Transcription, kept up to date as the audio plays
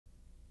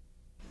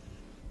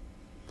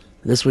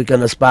This week on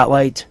the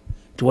Spotlight,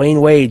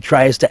 Dwayne Wade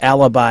tries to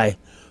alibi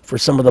for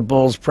some of the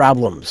Bulls'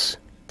 problems.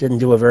 Didn't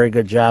do a very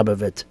good job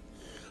of it.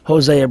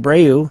 Jose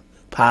Abreu,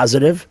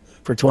 positive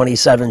for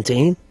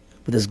 2017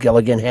 with his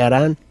Gilligan hat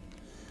on.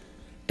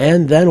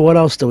 And then what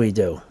else do we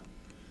do?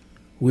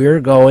 We're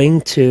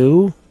going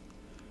to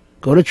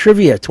go to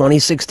trivia,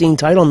 2016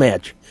 title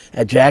match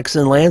at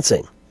Jackson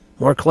Lansing.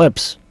 More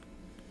clips.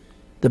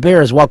 The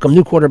Bears welcome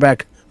new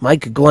quarterback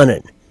Mike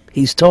Glennon.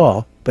 He's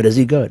tall, but is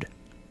he good?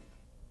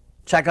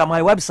 Check out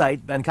my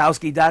website,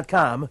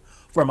 benkowski.com,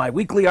 for my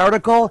weekly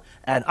article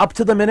and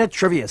up-to-the-minute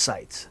trivia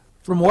sites.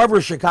 From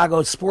wherever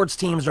Chicago's sports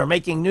teams are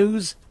making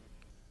news,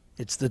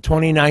 it's the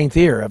 29th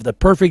year of the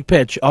Perfect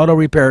Pitch Auto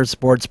Repair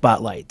Sports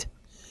Spotlight.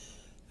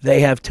 They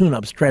have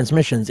tune-ups,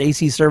 transmissions,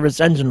 AC service,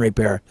 engine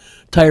repair,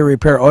 tire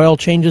repair, oil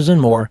changes, and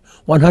more.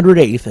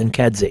 108th and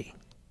Kedzie.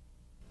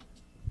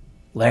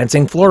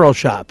 Lansing Floral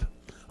Shop,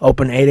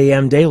 open 8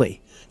 a.m.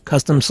 daily.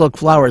 Custom silk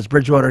flowers,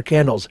 Bridgewater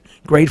candles,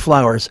 great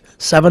flowers,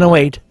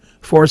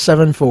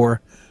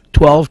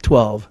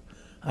 708-474-1212.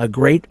 A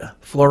great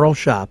floral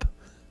shop,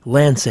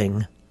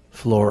 Lansing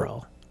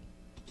Floral.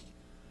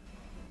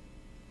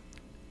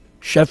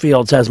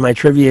 Sheffield's has my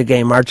trivia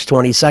game March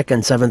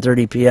 22nd,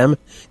 7:30 p.m.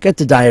 Get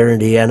to Dyer,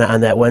 Indiana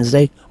on that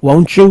Wednesday,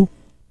 won't you?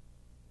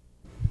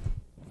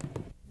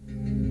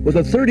 With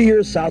a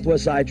 30-year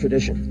Southwest Side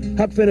tradition,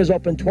 Huck Finn is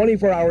open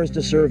 24 hours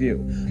to serve you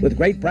with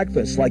great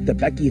breakfasts like the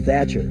Becky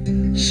Thatcher,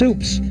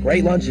 soups,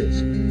 great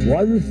lunches,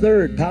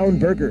 1/3 pound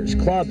burgers,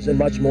 clubs, and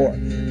much more.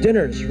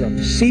 Dinners from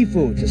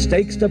seafood to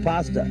steaks to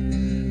pasta,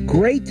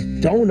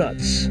 great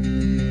donuts,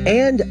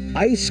 and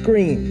ice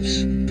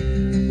creams.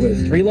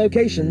 With 3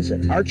 locations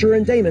at Archer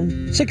and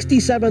Damon,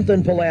 67th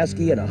and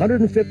Pulaski, and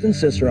 105th and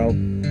Cicero.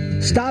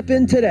 Stop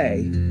in today.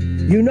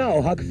 You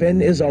know Huck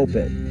Finn is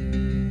open.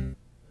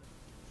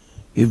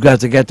 You've got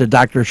to get to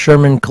Dr.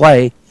 Sherman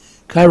Clay,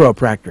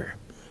 chiropractor.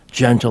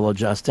 Gentle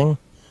adjusting.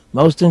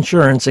 Most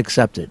insurance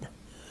accepted.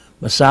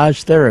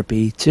 Massage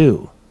therapy,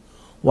 too.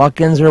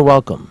 Walk-ins are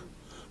welcome.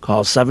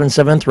 Call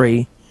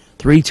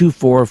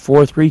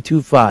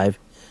 773-324-4325.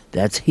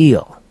 That's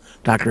HEAL.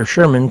 Dr.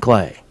 Sherman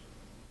Clay.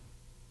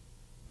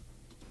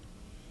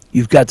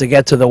 You've got to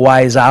get to the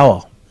Wise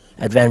Owl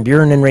at Van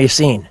Buren and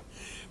Racine.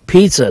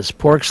 Pizzas,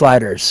 pork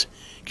sliders,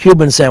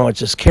 Cuban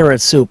sandwiches,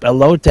 carrot soup,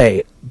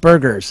 elote,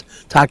 burgers,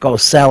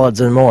 tacos, salads,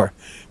 and more.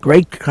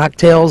 Great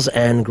cocktails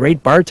and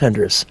great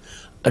bartenders.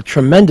 A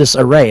tremendous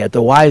array at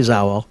the Wise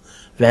Owl,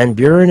 Van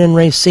Buren and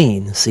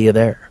Racine. See you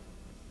there.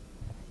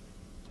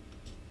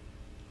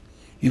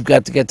 You've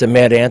got to get to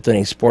Mad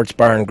Anthony Sports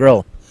Bar and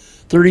Grill,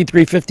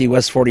 3350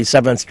 West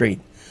 47th Street.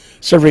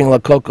 Serving La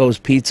Coco's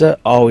Pizza,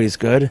 always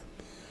good.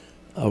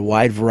 A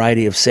wide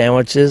variety of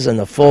sandwiches and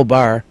the full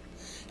bar.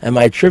 And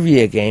my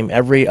trivia game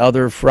every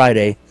other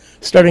Friday,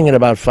 starting at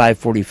about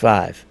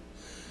 5:45.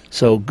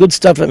 So good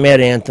stuff at Mad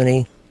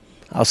Anthony.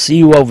 I'll see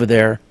you over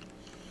there.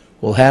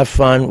 We'll have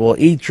fun. We'll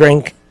eat,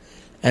 drink,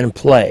 and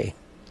play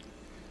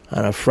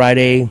on a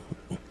Friday,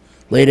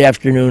 late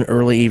afternoon,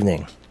 early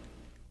evening.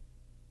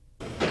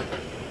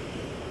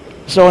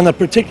 So in the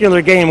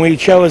particular game we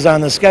chose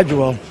on the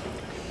schedule,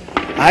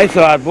 I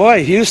thought,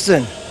 boy,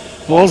 Houston,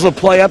 Bulls will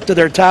play up to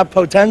their top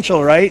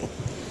potential, right?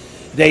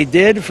 They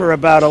did for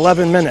about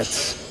 11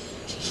 minutes.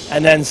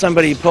 And then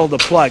somebody pulled the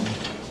plug.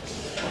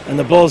 And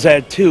the Bulls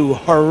had 2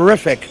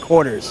 horrific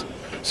quarters.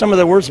 Some of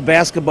the worst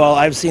basketball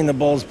I've seen the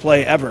Bulls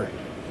play ever.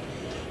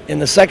 In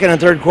the second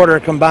and third quarter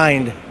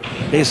combined,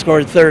 they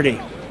scored 30.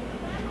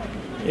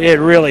 It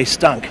really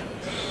stunk.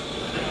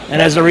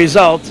 And as a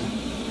result,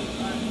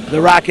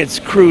 the Rockets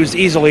cruised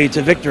easily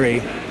to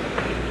victory.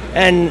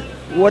 And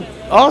what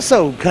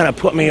also kind of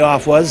put me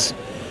off was,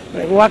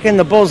 I walk in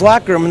the Bulls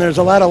locker room and there's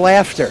a lot of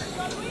laughter.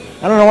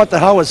 I don't know what the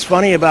hell was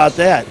funny about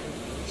that.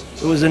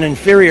 It was an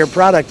inferior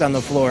product on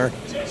the floor.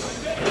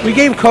 We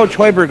gave Coach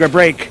Hoiberg a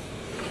break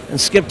and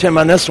skipped him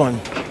on this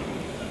one.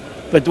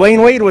 But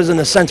Dwayne Wade was in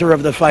the center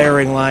of the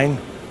firing line,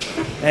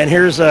 and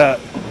here's a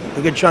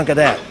good chunk of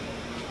that.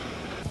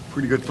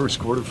 Pretty good first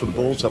quarter for the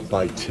Bulls, up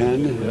by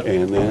 10,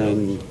 and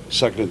then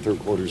second and third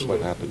quarters,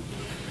 what happened?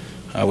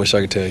 I wish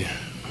I could tell you.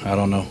 I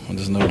don't know. I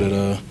just know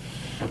that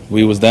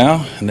we was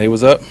down and they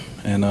was up,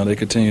 and they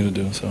continue to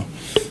do so.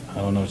 I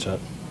don't know, Chuck.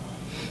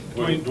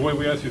 Dwayne,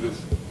 we asked you this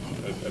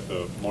at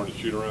the morning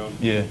shoot-around.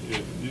 Yeah.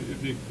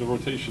 The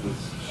rotation is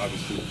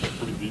obviously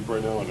pretty deep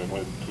right now, and it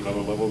went to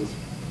another level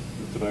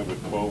tonight with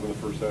 12 in the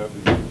first half.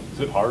 Is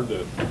it hard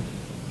to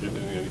get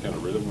any kind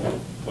of rhythm when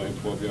playing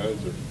 12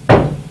 guys? Or?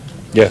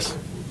 Yes,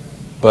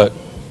 but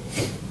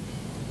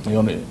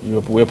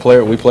we're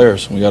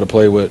players. We got to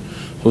play with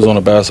who's on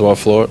the basketball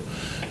floor,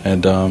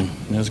 and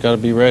it's got to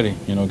be ready.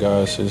 You know,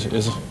 guys,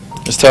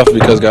 it's tough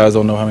because guys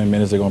don't know how many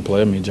minutes they're going to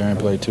play. I mean, Jaren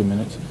played 2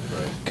 minutes,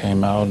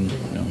 came out, and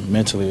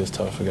mentally it's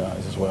tough for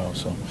guys as well.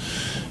 So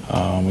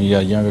when you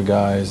got younger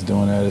guys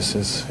doing that,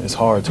 it's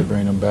hard to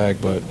bring them back.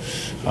 But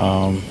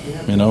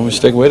we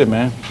stick with it,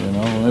 man.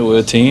 We're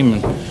a team,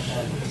 and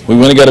we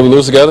win together, we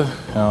lose together.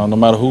 No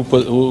matter who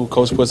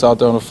coach puts out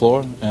there on the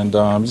floor, and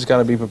just got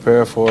to be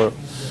prepared for it.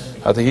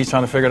 I think he's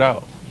trying to figure it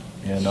out.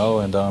 you know,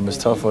 and it's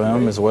tough for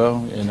him as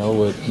well, you know,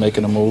 with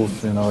making a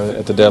move, you know,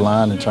 at the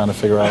deadline and trying to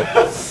figure out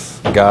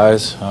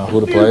guys who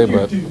to play.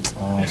 But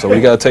so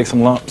we got to take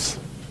some lumps,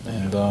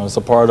 and it's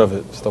a part of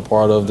it. It's a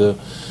part of the,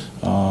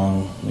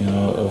 you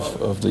know,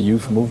 of the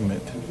youth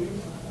movement.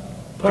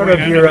 Part of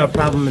your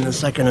problem in the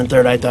second and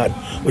third, I thought,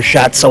 was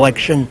shot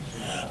selection.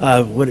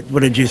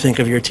 What did you think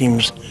of your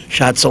team's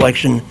shot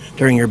selection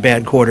during your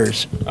bad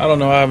quarters? I don't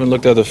know. I haven't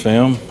looked at the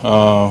film.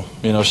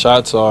 You know,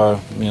 shots are,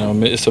 you know,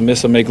 it's a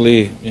miss or make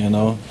lead, you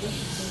know.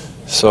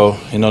 So,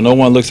 you know, no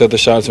one looks at the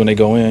shots when they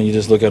go in. You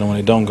just look at them when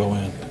they don't go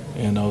in,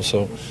 you know.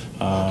 So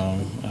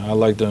I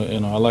like you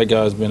know, I like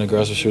guys being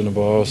aggressive shooting the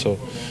ball. So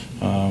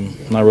I'm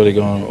not really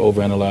going to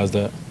overanalyze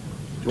that.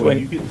 Joel,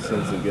 you get the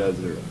sense that guys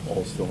that are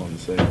all still on the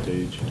same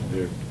page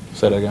here?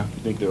 Say that again.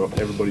 You think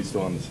everybody's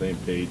still on the same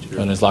page here?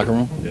 In his locker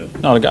room? Yeah.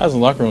 No, the guys in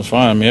the locker room is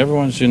fine. I mean,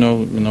 everyone's, you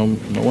know,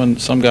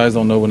 some guys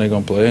don't know when they're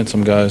going to play, and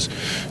some guys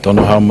don't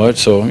know how much.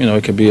 So, you know,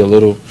 it could be a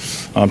little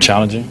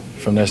challenging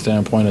from that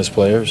standpoint as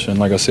players. And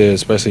like I said,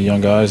 especially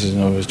young guys, you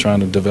know, is trying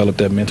to develop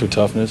that mental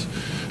toughness.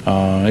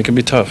 It can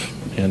be tough,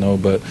 you know,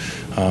 but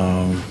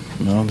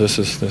you know, this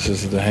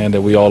is the hand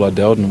that we all are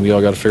dealt, and we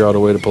all got to figure out a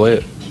way to play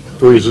it.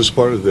 So is this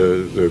part of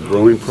the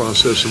growing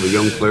process of a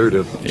young player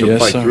to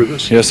fight through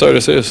this? Yes, sir.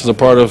 This is a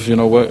part of, you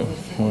know, where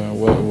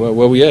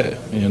we at.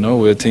 You know,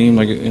 we're a team,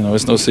 like, you know,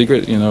 it's no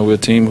secret. You know, we're a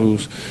team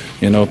who's,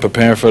 you know,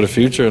 preparing for the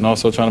future and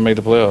also trying to make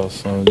the playoffs.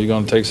 So you're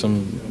going to take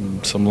some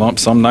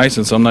lumps some nights,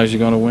 and some nights you're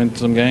going to win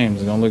some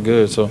games. It's going to look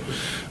good. So,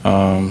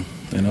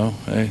 you know,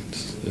 hey,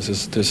 this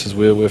is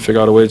we'll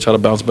figure out a way to try to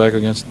bounce back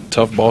against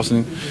tough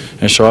Boston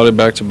and Charlotte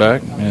back to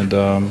back, and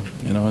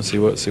you know, and see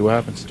what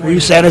happens. Are you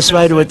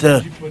satisfied with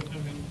the?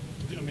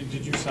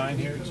 Did you sign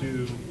here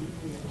to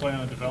play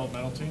on a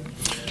developmental team?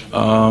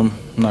 I'm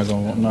not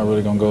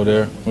really gonna go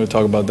there. We'll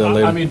talk about that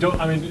later.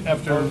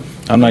 After.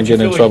 I'm not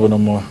getting in trouble no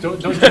more.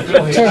 Don't you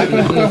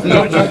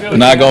feel?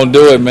 Not gonna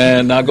do it,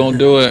 man. Not gonna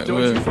do it.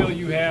 Don't you feel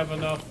you have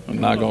enough? I'm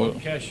not gonna.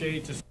 Cachet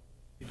to say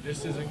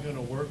this isn't going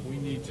to work. We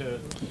need to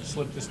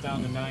slip this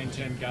down to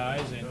 9-10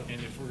 guys, and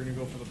if we're going to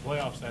go for the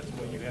playoffs, that's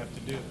what you have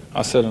to do.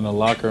 I sit in the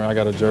locker. I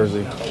got a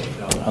jersey.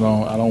 I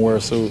don't wear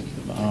a suit.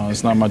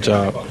 It's not my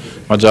job.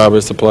 My job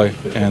is to play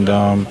and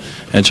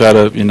try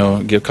to, you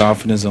know, give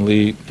confidence and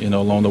lead, you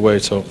know, along the way.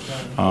 So,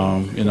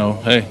 you know,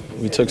 hey,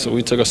 we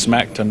took a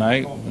smack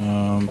tonight.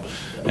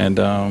 And,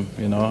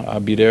 you know,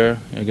 I'll be there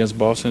against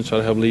Boston, try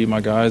to help lead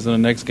my guys in the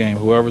next game.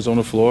 Whoever's on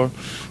the floor,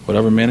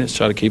 whatever minutes,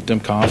 try to keep them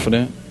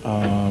confident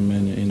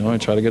and, you know,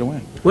 and try to get a win.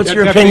 What's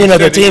your opinion of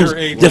the team's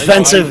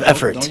defensive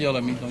effort? Don't yell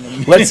at me.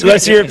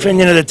 What's your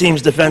opinion of the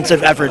team's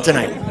defensive effort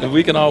tonight?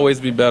 We can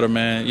always be better,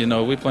 man. You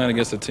know, we're playing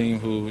against a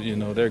team who, you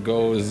know, their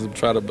goal is to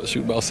try to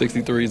shoot about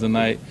 63s a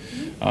night.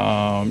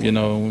 You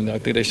know, I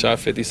think they shot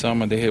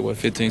 50-something, and they hit,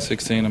 15,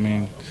 16? I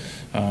mean,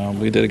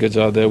 we did a good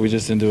job there. We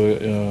just didn't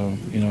do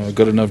you know, a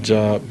good enough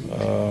job,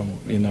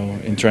 you know,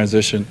 in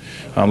transition,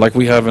 like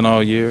we haven't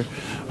all year.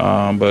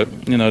 But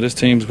you know, this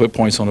team's put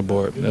points on the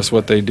board. That's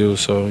what they do.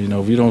 So you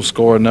know, if you don't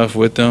score enough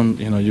with them,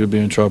 you know, you'll be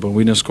in trouble.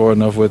 We didn't score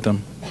enough with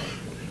them.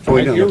 So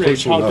how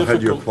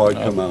did your quad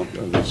come out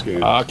of this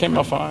game? I came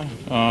out fine.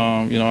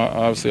 You know,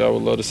 obviously I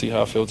would love to see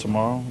how I feel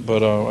tomorrow,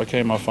 but I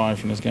came out fine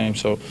from this game.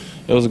 So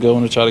it was a good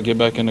one to try to get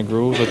back in the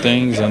groove of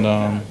things, and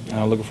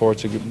I'm looking forward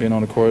to being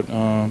on the court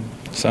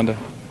Sunday.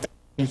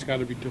 It's got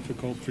to be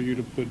difficult for you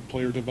to put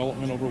player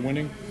development over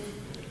winning.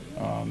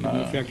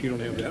 In fact, you don't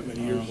have that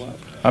many years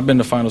left. I've been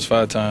to finals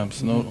 5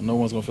 times. No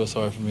one's gonna feel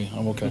sorry for me.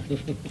 I'm okay.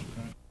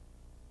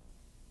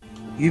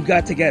 You've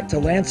got to get to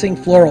Lansing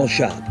Floral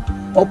Shop.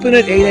 Open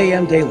at 8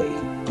 a.m. daily.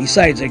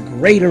 Besides a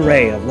great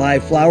array of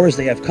live flowers,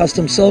 they have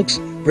custom silks,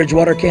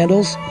 Bridgewater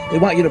candles. They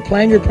want you to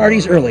plan your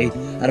parties early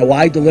at a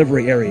wide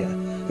delivery area.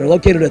 They're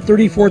located at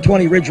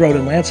 3420 Ridge Road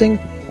in Lansing,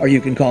 or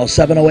you can call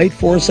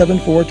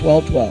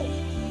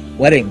 708-474-1212.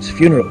 Weddings,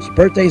 funerals,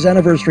 birthdays,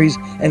 anniversaries,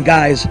 and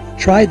guys,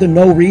 try the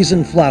No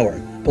Reason flower.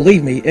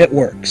 Believe me, it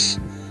works.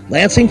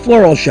 Lansing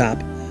Floral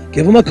Shop.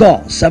 Give them a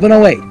call,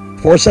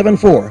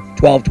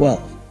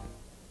 708-474-1212.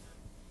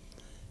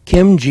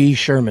 Kim G.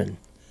 Sherman,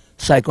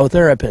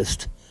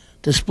 psychotherapist,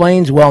 Des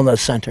Plaines Wellness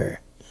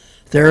Center.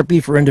 Therapy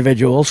for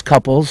individuals,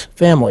 couples,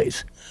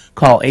 families.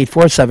 Call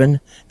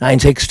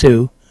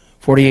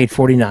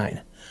 847-962-4849.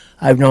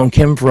 I've known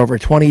Kim for over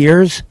 20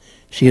 years.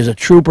 She is a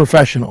true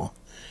professional,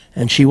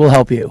 and she will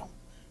help you.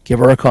 Give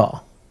her a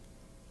call.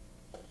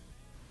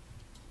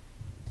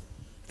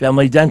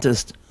 Family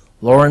Dentist,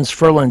 Lawrence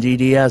Furland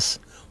EDS,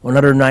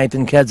 109th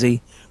and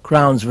Kedzie,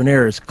 crowns,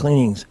 veneers,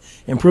 cleanings,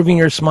 improving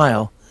your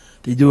smile.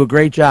 They do a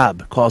great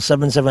job. Call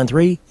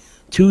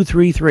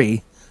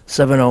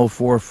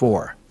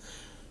 773-233-7044.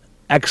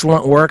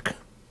 Excellent work,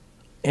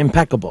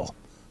 impeccable.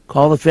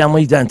 Call the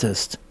Family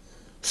Dentist,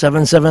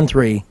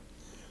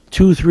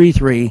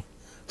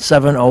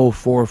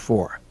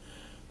 773-233-7044.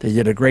 They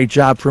did a great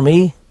job for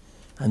me,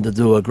 and they'll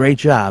do a great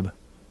job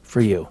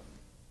for you.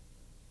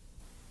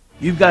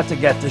 You've got to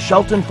get to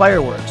Shelton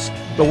Fireworks,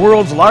 the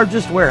world's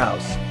largest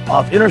warehouse,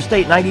 off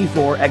Interstate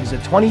 94,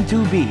 exit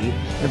 22B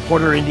in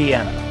Porter,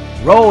 Indiana.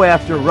 row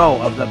after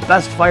row of the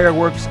best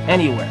fireworks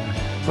anywhere,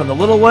 from the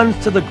little ones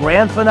to the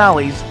grand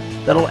finales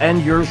that'll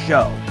end your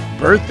show.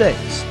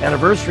 Birthdays,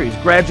 anniversaries,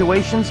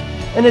 graduations,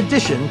 in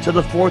addition to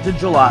the 4th of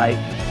July,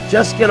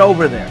 just get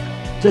over there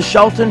to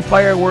Shelton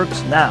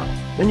Fireworks now.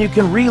 Then you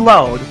can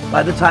reload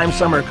by the time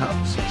summer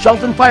comes.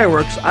 Shelton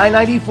Fireworks,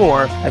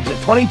 I-94, exit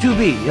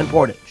 22B in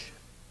Portage.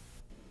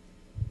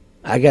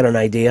 I got an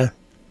idea.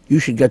 You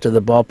should get to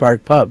the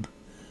Ballpark Pub.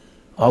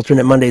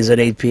 Alternate Mondays at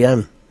 8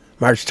 p.m.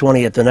 March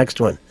 20th, the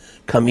next one.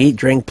 Come eat,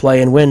 drink,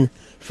 play, and win.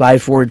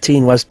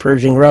 514 West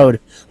Pershing Road.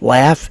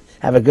 Laugh,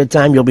 have a good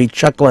time, you'll be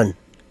chuckling.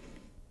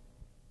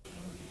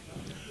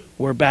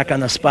 We're back on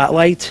the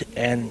spotlight,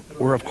 and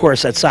we're, of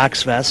course, at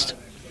Sox Fest.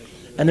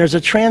 And there's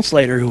a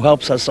translator who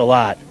helps us a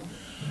lot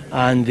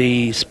on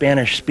the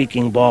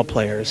Spanish-speaking ball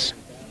players.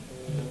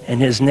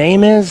 And his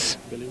name is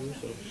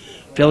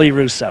Billy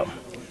Russo.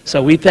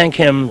 So we thank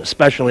him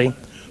especially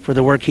for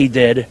the work he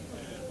did,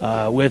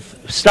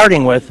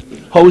 starting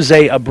with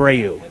Jose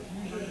Abreu,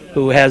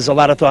 who has a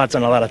lot of thoughts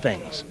on a lot of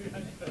things.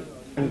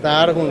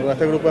 Junto con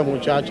este grupo de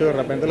muchachos, de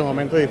repente los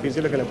momentos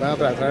difíciles que le puedan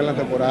atravesar en la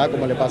temporada,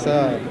 como le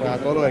pasa a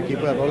todos los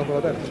equipos y a todos los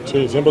peloteros.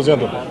 Sí,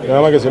 100%.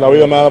 Créame que si la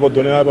vida me da la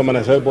oportunidad de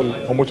permanecer por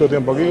mucho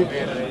tiempo aquí,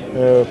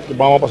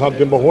 vamos a pasar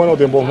tiempos buenos,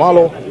 tiempos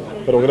malos,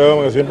 pero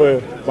créeme que siempre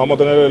vamos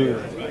a tener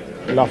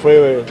la fe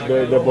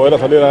de poder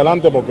salir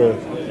adelante, porque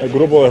el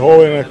grupo de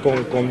jóvenes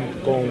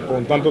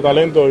con tanto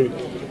talento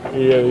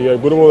y el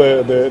grupo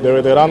de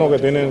veteranos que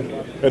tienen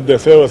el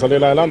deseo de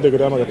salir adelante, y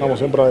créeme que estamos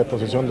siempre a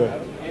disposición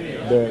de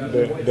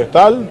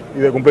estar y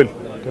de cumplir,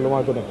 que es lo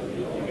más importante.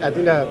 I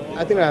think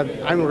that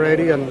I'm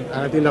ready, and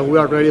I think that we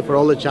are ready for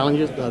all the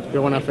challenges that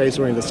we're going to face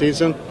during the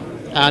season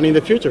and in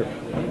the future,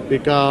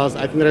 because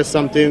I think there is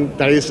something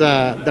that is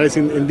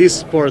in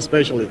this sport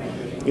especially.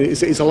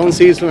 It's a long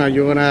season, and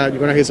you're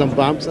gonna hit some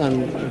bumps,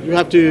 and you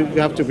have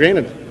to gain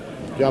it.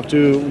 You have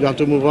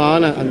to move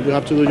on, and you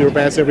have to do your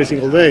best every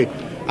single day,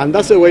 and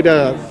that's the way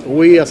that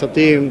we as a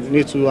team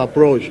need to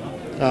approach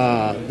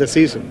the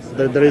season.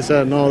 There is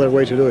no other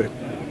way to do it.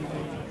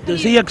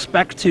 Does he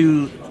expect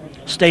to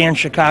stay in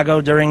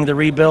Chicago during the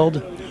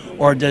rebuild,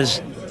 or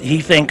does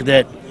he think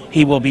that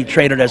he will be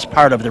traded as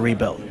part of the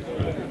rebuild?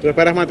 ¿Tú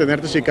esperas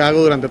mantenerte en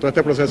Chicago durante todo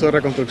este proceso de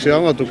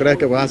reconstrucción, o tú crees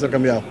que vas a ser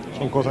cambiado?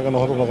 Son cosas que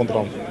nosotros no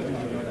controlamos.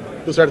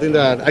 It's something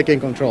that I can't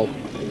control.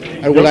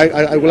 I would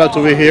like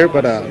to be here,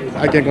 but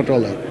I can't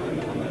control that.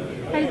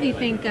 How do you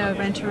think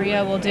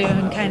Renteria will do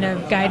in kind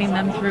of guiding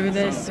them through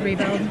this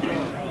rebuild?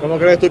 ¿Cómo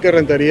crees tú que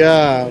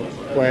Rentería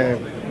pues,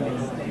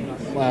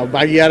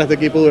 va a guiar a este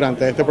equipo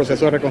durante este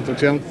proceso de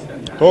reconstrucción?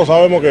 Todos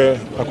sabemos que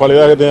las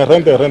cualidades que tiene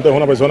Rente es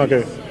una persona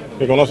que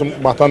conoce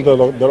bastante de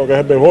lo que es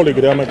el béisbol, y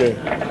créame que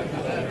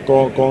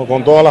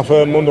con toda la fe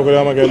del mundo,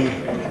 créame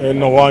que él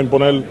nos va a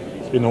imponer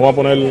y nos va a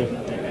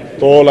poner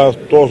toda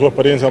su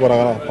experiencia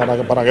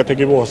para que este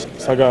equipo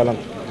salga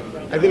adelante.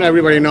 I think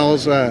everybody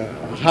knows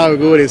how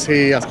good is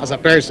he as a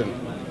person.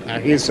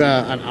 He's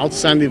an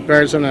outstanding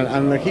person,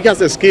 and he has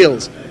the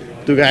skills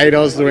to guide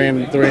us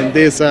during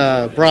this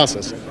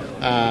process.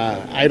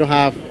 I don't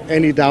have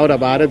any doubt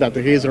about it that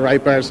he's the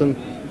right person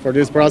for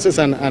this process,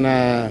 and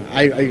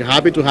I'm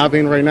happy to have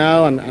him right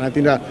now, and I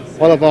think that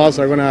all of us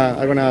are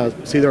gonna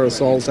see the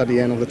results at the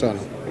end of the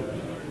tunnel.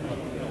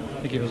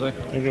 Thank you, Jose.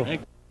 Thank you.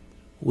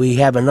 We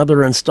have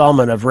another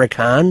installment of Rick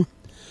Hahn.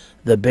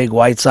 The big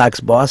White Sox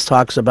boss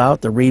talks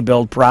about the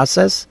rebuild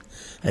process,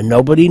 and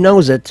nobody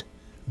knows it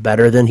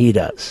better than he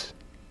does.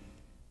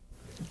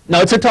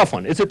 No, it's a tough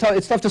one. It's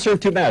tough to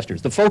serve two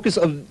masters. The focus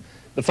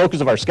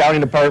of our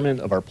scouting department,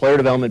 of our player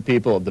development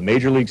people, of the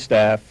major league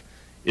staff,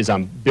 is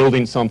on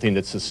building something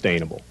that's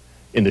sustainable.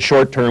 In the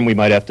short term, we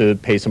might have to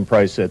pay some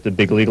price at the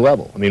big league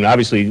level. I mean,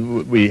 obviously,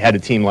 we had a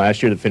team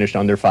last year that finished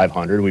under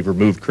 500. We've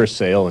removed Chris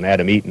Sale and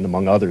Adam Eaton,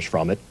 among others,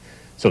 from it.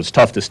 So it's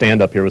tough to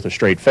stand up here with a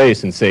straight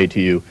face and say to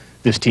you,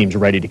 this team's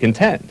ready to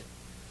contend.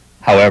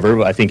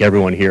 However, I think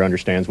everyone here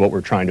understands what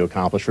we're trying to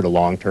accomplish for the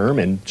long term,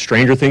 and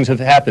stranger things have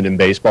happened in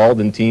baseball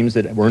than teams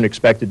that weren't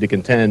expected to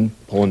contend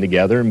pulling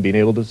together and being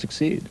able to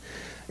succeed.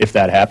 If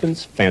that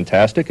happens,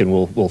 fantastic, and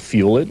we'll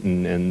fuel it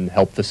and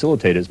help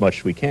facilitate it as much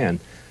as we can.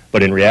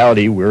 But in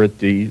reality, we're at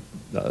the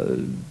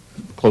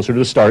closer to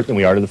the start than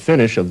we are to the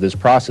finish of this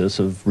process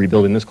of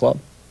rebuilding this club.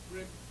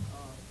 Rick, a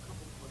couple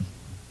questions.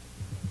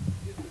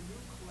 Is the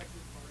new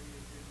collective bargaining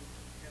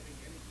agreement having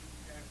any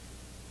impact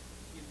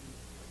in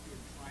what you're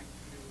trying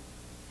to do?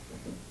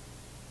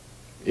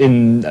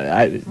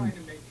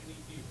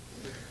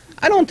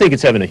 I don't think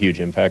it's having a huge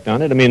impact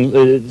on it. I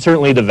mean,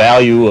 certainly the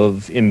value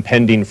of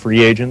impending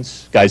free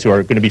agents, guys who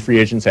are going to be free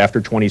agents after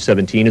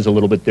 2017, is a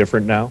little bit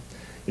different now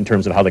in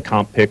terms of how the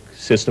comp pick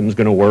system is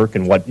going to work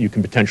and what you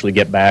can potentially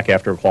get back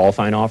after a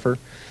qualifying offer,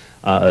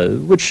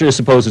 which I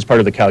suppose is part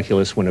of the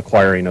calculus when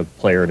acquiring a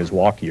player in his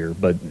walk year.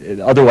 But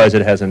otherwise,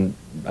 it hasn't,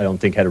 I don't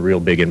think, had a real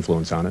big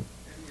influence on it.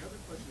 And the other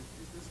question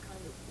is this kind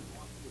of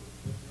walkthrough,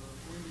 that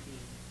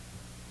there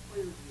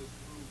are going to be players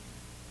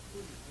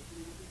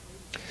in this group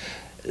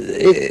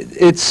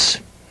It's,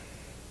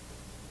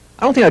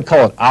 I don't think I'd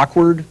call it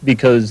awkward,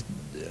 because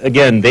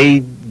again,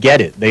 they get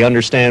it. They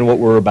understand what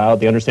we're about.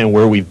 They understand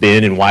where we've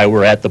been and why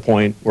we're at the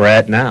point we're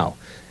at now.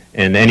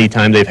 And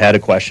anytime they've had a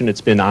question,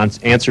 it's been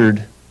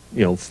answered,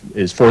 you know,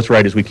 as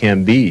forthright as we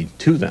can be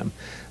to them.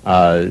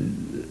 As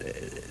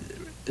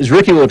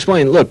Ricky will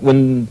explain, look,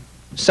 when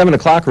 7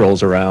 o'clock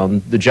rolls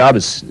around, the job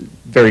is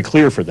very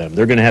clear for them.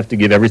 They're going to have to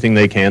give everything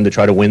they can to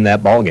try to win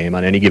that ball game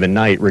on any given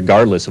night,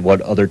 regardless of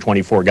what other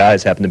 24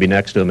 guys happen to be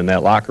next to them in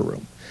that locker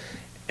room.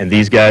 And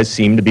these guys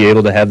seem to be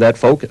able to have that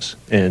focus.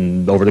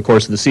 And over the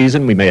course of the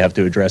season, we may have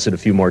to address it a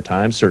few more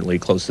times, certainly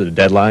close to the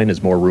deadline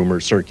as more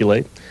rumors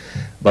circulate.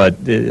 But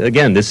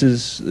again, this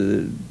is,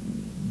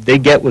 they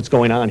get what's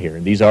going on here.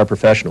 And these are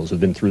professionals who've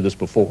been through this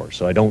before.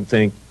 So I don't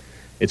think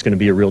it's going to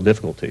be a real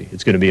difficulty.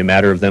 It's going to be a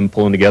matter of them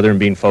pulling together and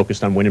being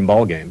focused on winning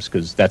ball games,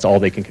 because that's all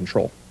they can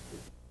control.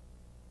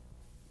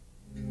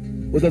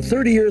 With a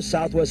 30-year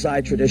Southwest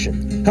Side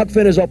tradition, Huck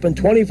Finn is open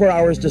 24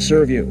 hours to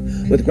serve you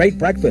with great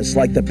breakfasts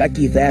like the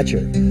Becky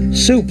Thatcher,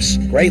 soups,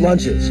 great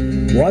lunches,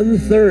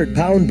 1/3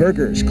 pound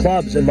burgers,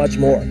 clubs, and much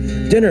more.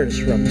 Dinners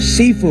from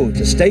seafood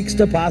to steaks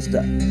to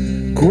pasta,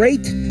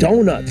 great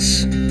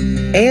donuts,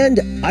 and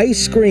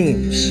ice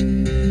creams.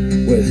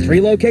 With 3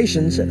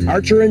 locations at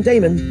Archer and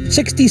Damon,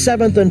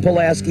 67th and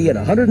Pulaski, and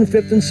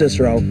 105th and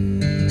Cicero.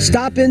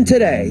 Stop in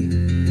today.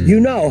 You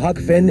know Huck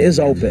Finn is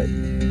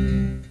open.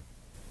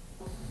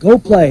 Go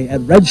play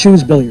at Red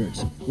Shoes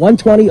Billiards,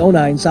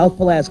 12009 South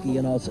Pulaski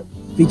in Alsip,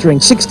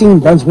 featuring 16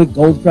 Brunswick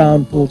Gold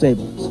Crown pool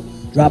tables,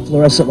 drop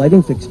fluorescent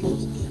lighting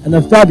fixtures, and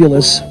a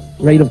fabulous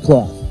grade of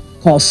cloth.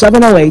 Call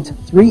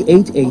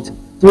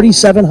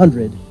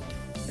 708-388-3700.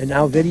 And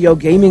now video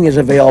gaming is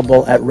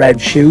available at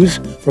Red Shoes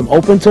from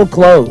open till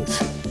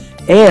close.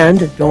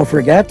 And don't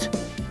forget,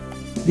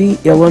 the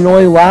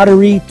Illinois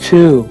Lottery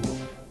too.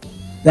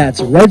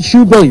 That's Red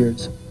Shoe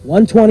Billiards,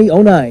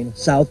 12009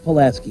 South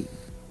Pulaski.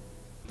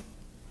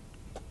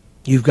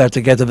 You've got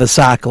to get to the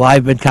Sock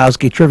Live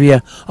Minkowski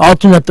Trivia,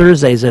 alternate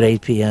Thursdays at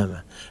 8 p.m.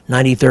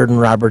 93rd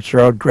and Roberts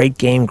Road. Great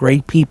game,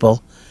 great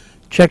people.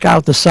 Check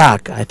out the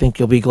Sock. I think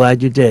you'll be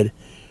glad you did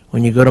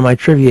when you go to my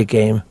trivia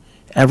game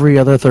every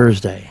other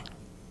Thursday.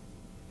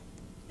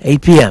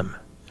 8 p.m.,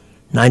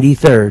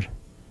 93rd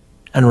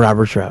and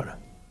Roberts Road.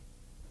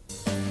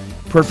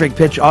 Perfect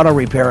Pitch Auto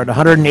Repair at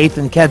 108th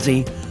and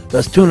Kedzie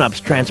does tune-ups,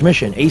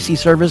 transmission, AC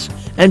service,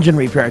 engine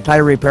repair,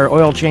 tire repair,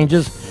 oil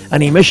changes,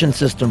 and emission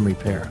system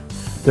repair.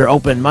 They're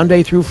open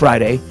Monday through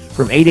Friday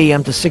from 8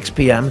 a.m. to 6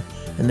 p.m.,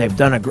 and they've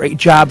done a great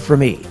job for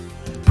me.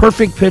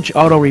 Perfect Pitch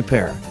Auto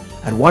Repair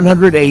at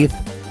 108th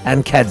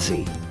and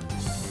Kedzie.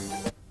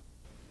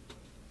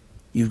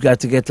 You've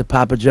got to get to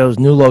Papa Joe's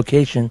new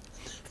location,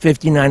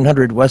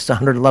 5900 West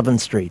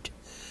 111th Street.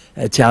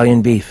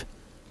 Italian beef,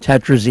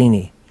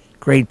 tetrazzini,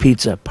 great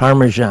pizza,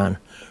 Parmesan,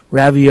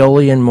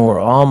 ravioli, and more.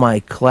 All my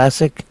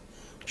classic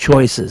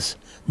choices.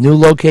 New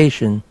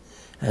location,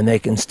 and they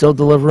can still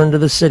deliver into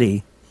the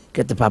city.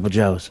 Get to Papa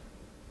Joe's.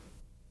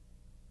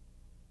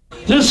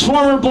 This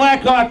former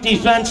Blackhawk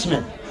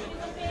defenseman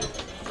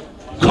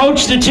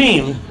coached the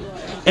team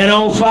in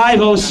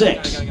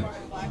 05-06.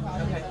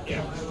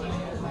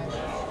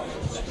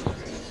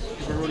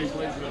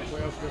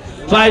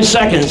 Five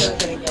seconds.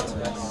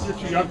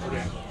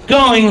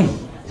 Going.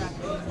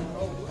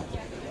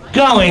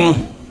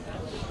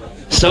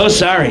 So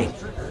sorry.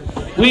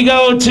 We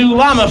go to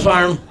Llama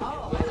Farm.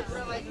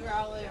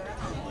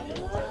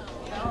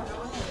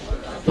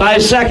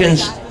 5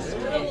 seconds.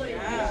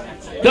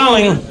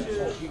 Going.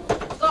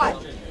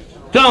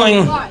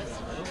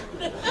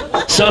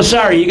 So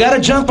sorry. You got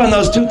to jump on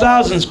those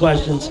 2000s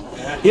questions.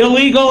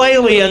 Illegal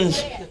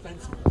aliens.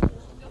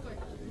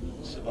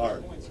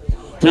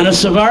 Dennis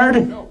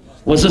Savard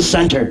was a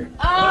center.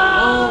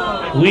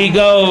 We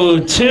go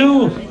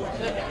to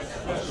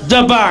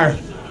the bar.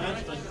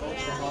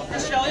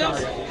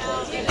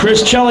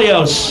 Chris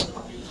Chelios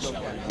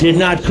did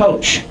not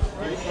coach.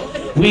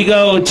 We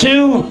go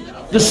to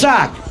the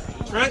Sock.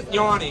 Trent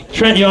Yawney.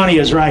 Trent Yawney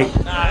is right.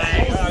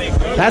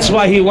 That's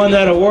why he won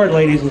that award,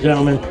 ladies and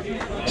gentlemen.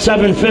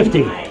 750.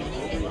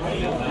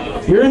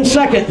 You're in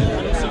second.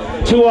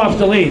 2 off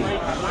the lead.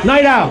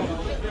 Night Out.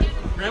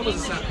 Grant was a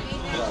center.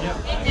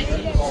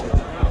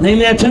 Name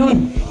that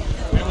tune.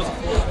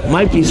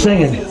 Might be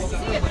singing.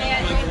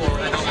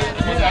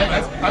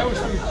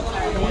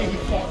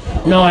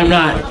 No, I'm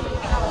not.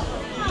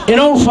 In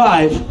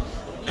 05,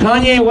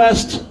 Kanye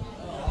West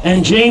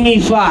and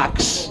Jamie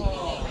Foxx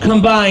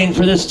combined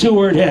for this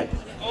 2-word hit.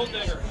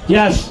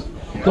 Yes.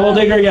 Gold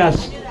Digger,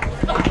 yes.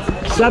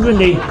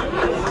 70.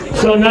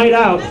 So Night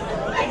Out.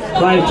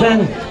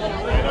 510.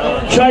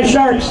 Try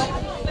Sharks.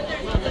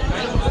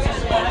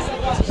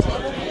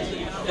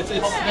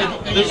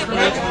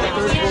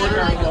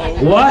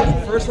 What?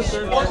 First and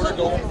third quarter,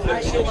 go.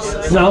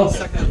 No.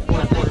 Second and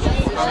fourth quarter.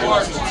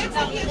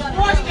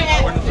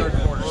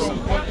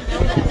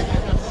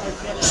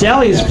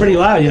 Sally is pretty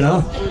loud, you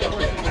know.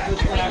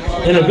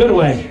 In a good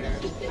way.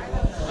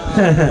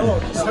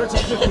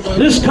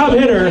 This Cub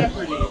hitter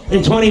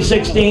in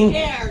 2016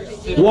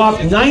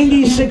 walked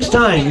 96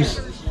 times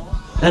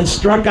and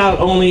struck out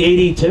only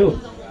 82.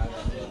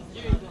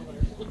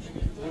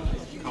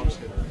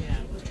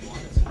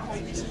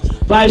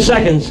 5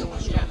 seconds.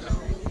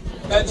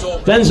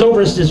 Ben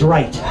Zobrist is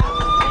right.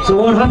 So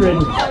 100,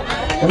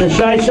 and the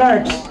Shy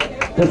Sharks,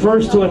 the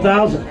first to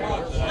 1,000.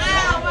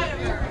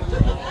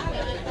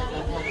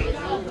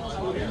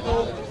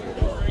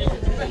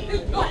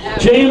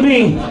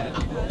 J&B,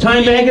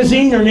 Time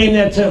Magazine, or name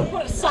that too?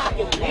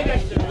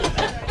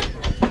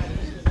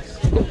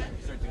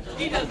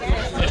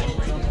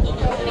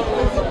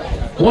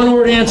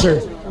 One-word answer.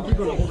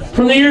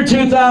 From the year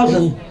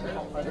 2000.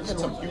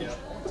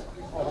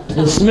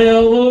 The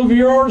smell of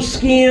your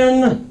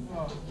skin,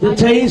 the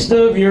taste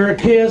of your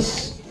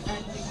kiss,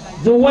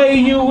 the way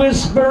you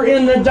whisper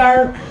in the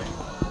dark.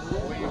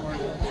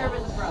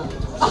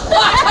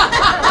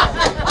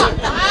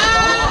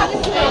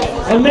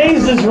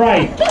 Amazed is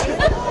right.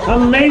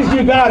 I'm amazed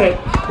you got it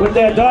with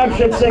that dog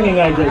shit singing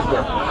I just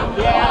did.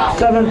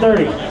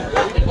 7:30.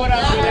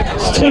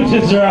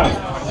 Stooges are up.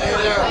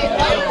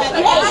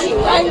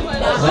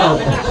 Well,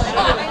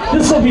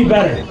 this will be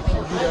better.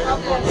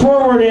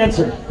 Forward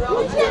answer.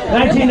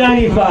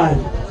 1995.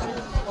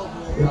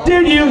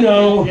 Did you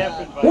know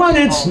when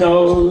it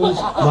snows,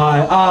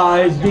 my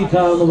eyes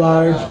become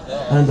large,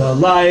 and the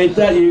light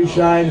that you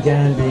shine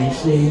can be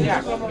seen?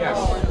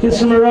 Kiss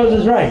from a Rose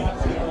is right.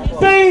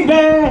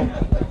 Baby!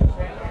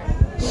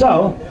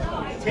 So,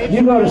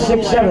 you go to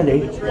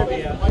 670.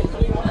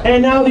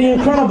 And now The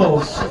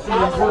Incredibles.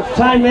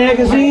 Time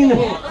Magazine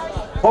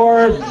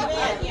or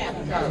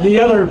the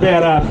other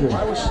bad option?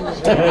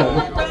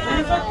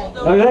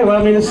 Okay,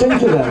 want me to sing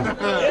to them?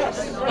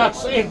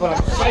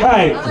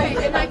 Right.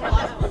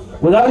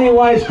 Without any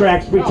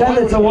wisecracks, pretend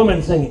it's a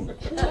woman singing.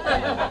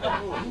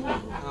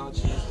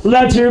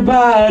 Let your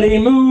body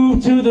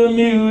move to the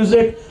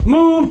music,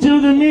 move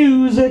to the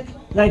music.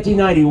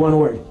 1990, one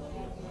word.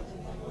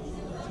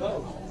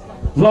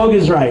 Vogue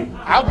is right.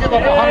 I'll give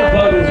up 100.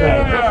 Vogue is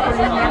right.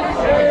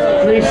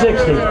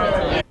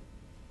 360.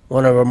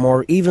 One of our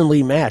more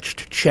evenly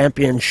matched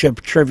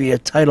championship trivia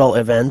title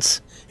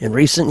events in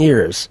recent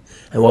years,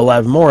 and we'll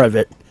have more of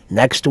it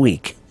next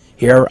week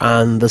here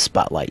on The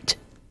Spotlight.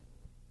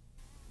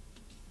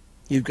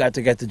 You've got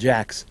to get to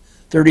Jack's,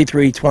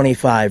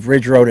 3325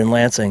 Ridge Road in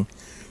Lansing.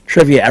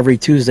 Trivia every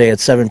Tuesday at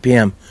 7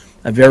 p.m.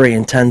 A very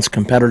intense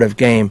competitive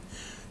game.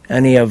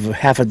 Any of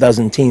half a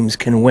dozen teams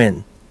can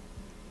win.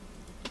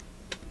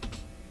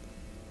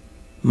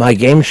 My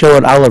game show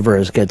at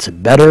Oliver's gets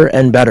better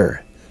and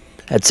better.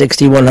 At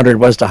 6100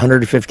 West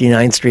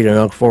 159th Street in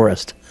Oak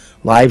Forest.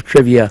 Live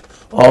trivia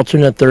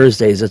alternate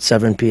Thursdays at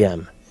 7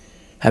 p.m.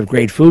 Have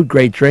great food,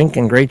 great drink,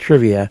 and great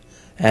trivia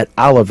at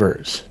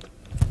Oliver's.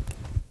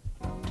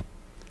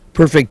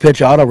 Perfect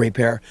Pitch Auto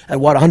Repair at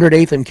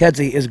 108th and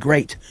Kedzie is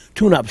great.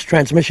 Tune-ups,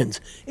 transmissions,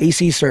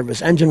 AC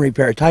service, engine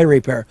repair, tire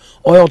repair,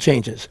 oil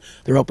changes.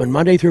 They're open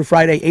Monday through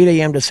Friday, 8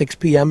 a.m. to 6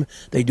 p.m.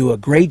 They do a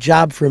great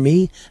job for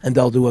me, and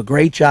they'll do a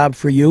great job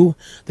for you.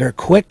 They're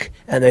quick,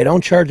 and they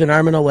don't charge an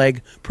arm and a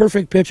leg.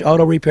 Perfect Pitch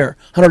Auto Repair,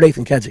 108th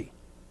and Kedzie.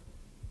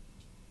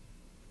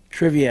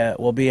 Trivia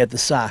will be at the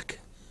Sock.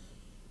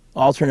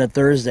 Alternate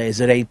Thursdays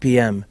at 8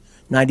 p.m.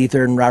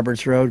 93rd and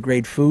Roberts Road.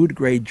 Great food,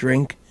 great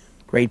drink,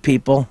 great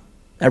people.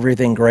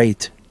 Everything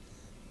great.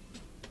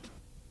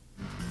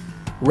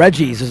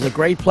 Reggie's is a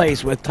great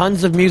place with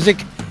tons of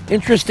music,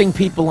 interesting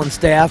people and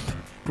staff,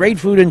 great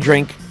food and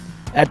drink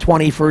at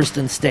 21st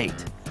and State.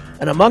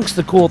 And amongst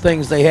the cool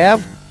things they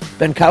have,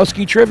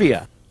 Benkowski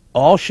Trivia.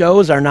 All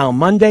shows are now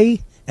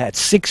Monday at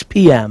 6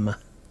 p.m.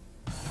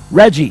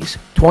 Reggie's,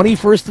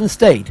 21st and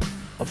State,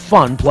 a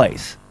fun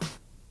place.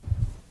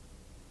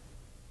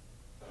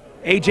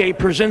 A.J.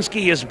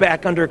 Przynski is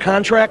back under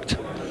contract.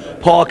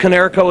 Paul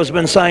Konerko has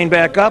been signed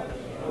back up.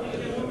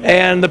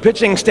 And the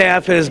pitching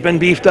staff has been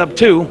beefed up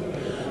too.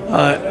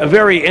 A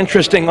very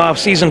interesting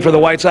offseason for the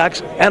White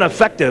Sox, and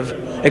effective,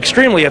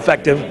 extremely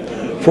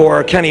effective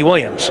for Kenny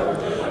Williams.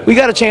 We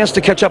got a chance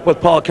to catch up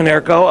with Paul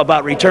Konerko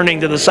about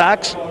returning to the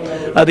Sox,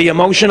 the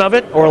emotion of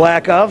it or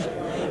lack of,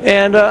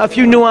 and a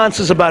few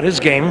nuances about his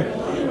game.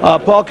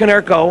 Paul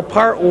Konerko,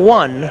 part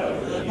one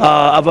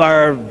of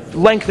our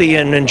lengthy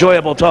and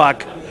enjoyable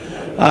talk.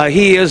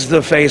 He is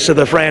the face of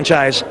the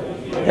franchise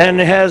and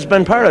has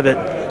been part of it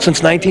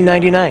since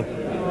 1999.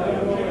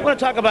 I want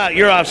to talk about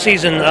your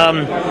off-season.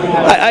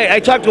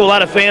 I talked to a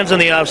lot of fans in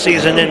the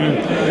off-season,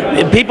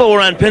 and people were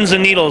on pins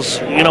and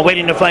needles,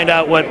 waiting to find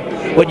out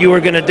what you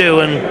were going to do.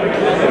 And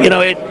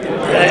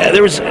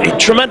there was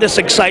tremendous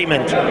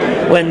excitement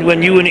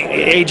when you and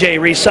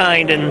AJ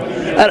re-signed. And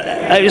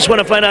I just want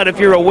to find out if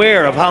you're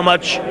aware of how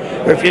much,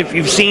 or if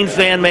you've seen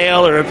fan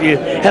mail, or if you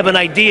have an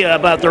idea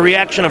about the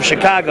reaction of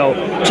Chicago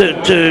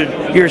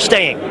to your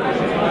staying.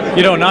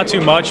 Not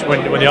too much.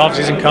 When the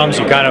off-season comes,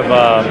 you kind of,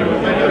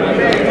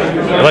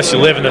 unless you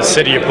live in the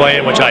city you play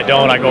in, which I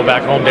don't, I go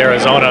back home to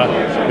Arizona,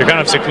 you're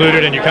kind of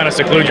secluded, and you kind of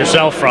seclude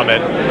yourself from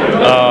it.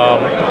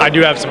 I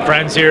do have some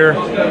friends here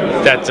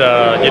that,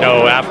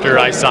 after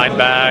I sign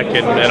back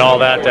and all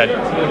that,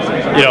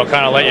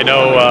 kind of let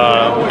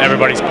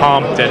everybody's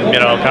pumped, and,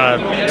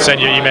 kind of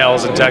send you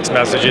emails and text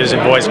messages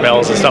and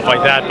voicemails and stuff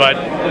like that. But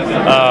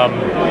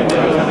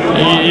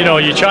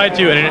you try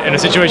to, in a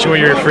situation where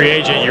you're a free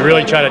agent, you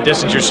really try to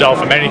distance yourself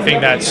from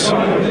anything that's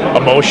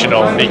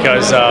emotional,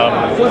 because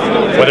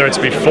whether it's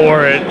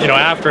before it,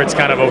 after it's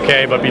kind of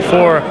okay, but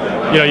before,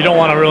 you don't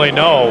want to really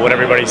know what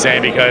everybody's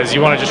saying, because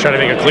you want to just try to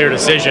make a clear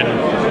decision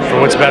for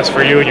what's best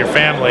for you and your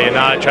family and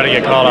not try to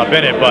get caught up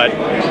in it. But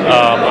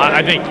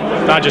I think,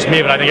 not just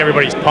me, but I think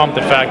everybody's pumped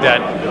the fact that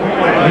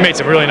we made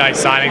some really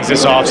nice signings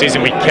this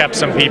offseason. We kept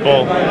some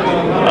people,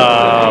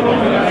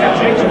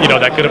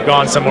 that could have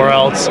gone somewhere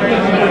else.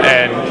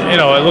 And,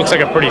 it looks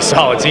like a pretty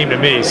solid team to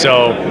me.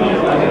 So,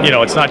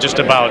 it's not just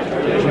about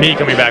me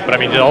coming back, but I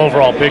mean, the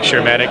overall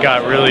picture, man, it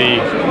got really,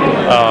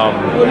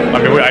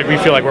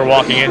 we feel like we're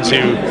walking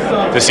into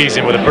the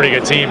season with a pretty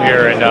good team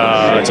here, and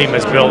a team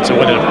that's built to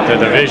win the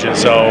division.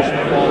 So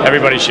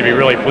everybody should be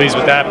really pleased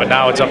with that, but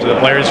now it's up to the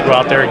players to go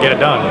out there and get it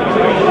done.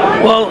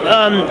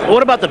 Well,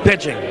 what about the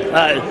pitching?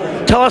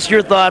 Tell us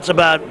your thoughts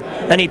about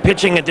any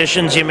pitching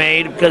additions you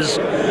made, because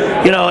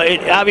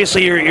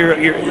obviously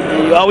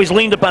you always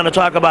leaned upon to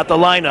talk about the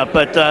lineup,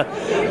 but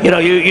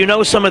you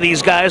know some of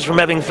these guys from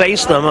having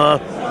faced them.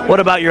 What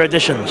about your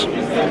additions?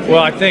 Well,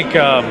 I think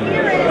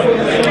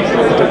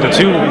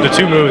the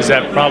two moves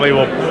that probably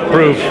will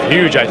prove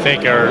huge, I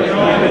think, are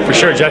for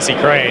sure Jesse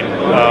Crane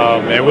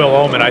and Will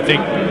Omen. I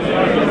think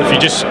if you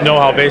just know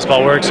how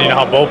baseball works, and you know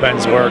how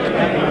bullpens work,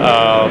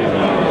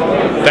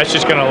 that's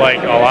just going to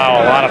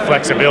allow a lot of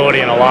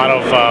flexibility and a lot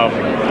of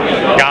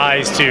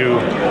guys to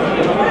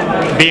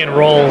be in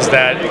roles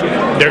that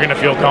they're going to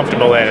feel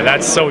comfortable in, and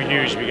that's so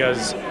huge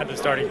because at the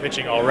starting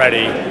pitching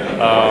already,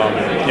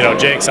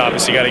 Jake's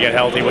obviously got to get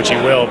healthy, which he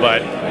will,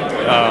 but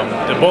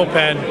the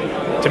bullpen,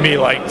 to me,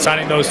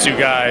 signing those two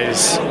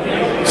guys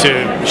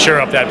to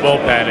shore up that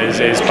bullpen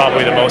is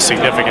probably the most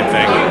significant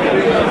thing.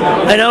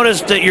 I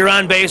noticed that your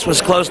on base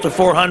was close to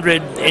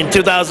 400 in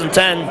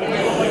 2010.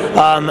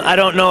 I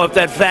don't know if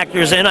that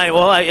factors in.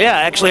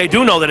 Actually, I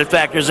do know that it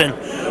factors in.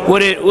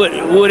 Would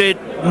it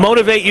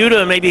motivate you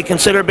to maybe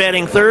consider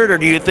batting third, or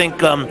do you think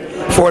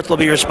fourth will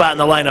be your spot in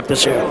the lineup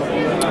this year?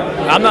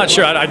 I'm not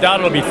sure. I doubt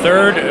it'll be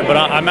third, but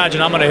I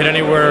imagine I'm going to hit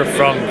anywhere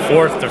from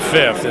fourth to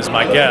fifth is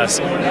my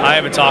guess. I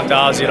haven't talked to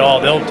Ozzie at all.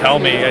 They'll tell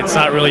me. It's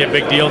not really a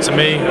big deal to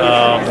me.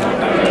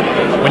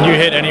 When you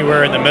hit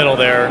anywhere in the middle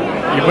there,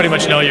 you pretty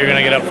much know you're going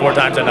to get up 4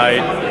 times a night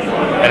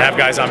and have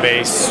guys on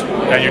base,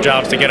 and your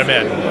job is to get them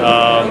in.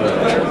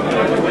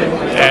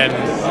 And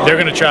they're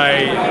going to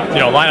try,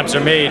 lineups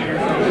are made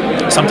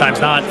sometimes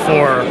not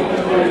for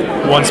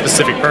one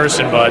specific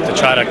person, but to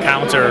try to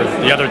counter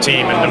the other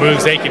team and the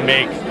moves they can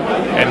make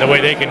and the way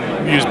they can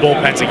use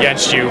bullpens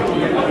against you.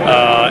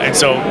 And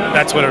so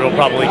that's what it'll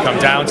probably come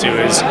down to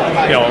is,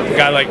 a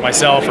guy like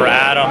myself or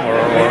Adam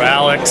or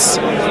Alex,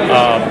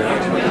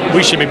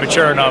 we should be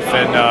mature enough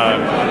and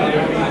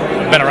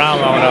been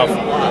around long enough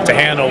to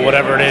handle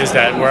whatever it is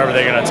that wherever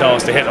they're going to tell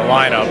us to hit in the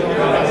lineup.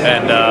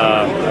 And,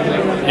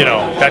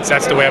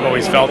 that's the way I've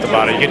always felt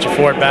about it. You get your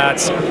 4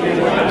 at-bats, there's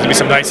going to be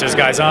some nights there's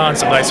guys on,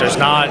 some nights there's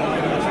not,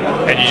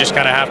 and you just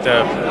kind of have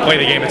to play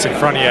the game that's in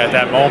front of you at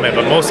that moment.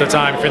 But most of the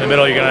time, if you're in the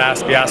middle, you're going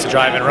to be asked to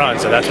drive and run,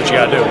 so that's what you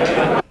got to do.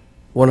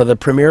 One of the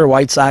premier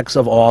White Sox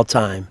of all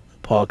time,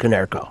 Paul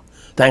Konerko.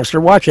 Thanks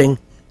for watching.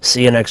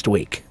 See you next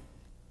week.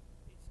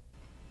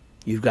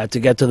 You've got to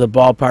get to the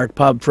Ballpark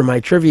Pub for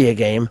my trivia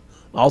game,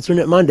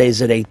 alternate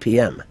Mondays at 8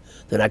 p.m.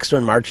 The next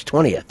one, March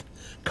 20th.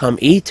 Come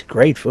eat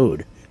great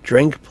food,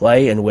 drink,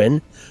 play, and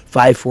win.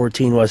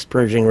 514 West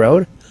Pershing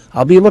Road.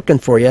 I'll be looking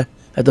for you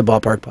at the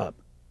Ballpark Pub.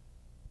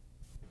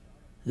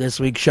 This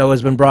week's show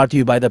has been brought to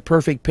you by the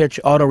Perfect Pitch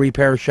Auto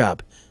Repair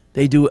Shop.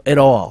 They do it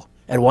all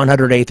at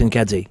 108th and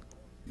Kedzie.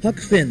 Huck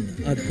Finn,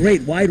 a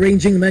great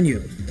wide-ranging menu,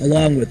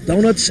 along with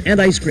donuts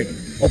and ice cream.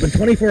 Open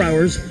 24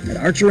 hours at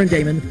Archer and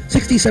Damon,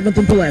 67th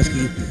and Pulaski,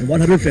 and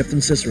 105th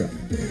and Cicero.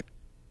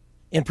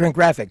 Imprint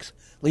Graphics,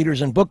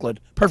 leaders in booklet,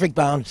 perfect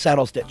bound,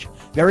 saddle stitch.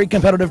 Very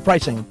competitive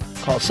pricing.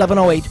 Call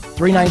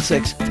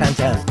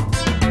 708-396-1010.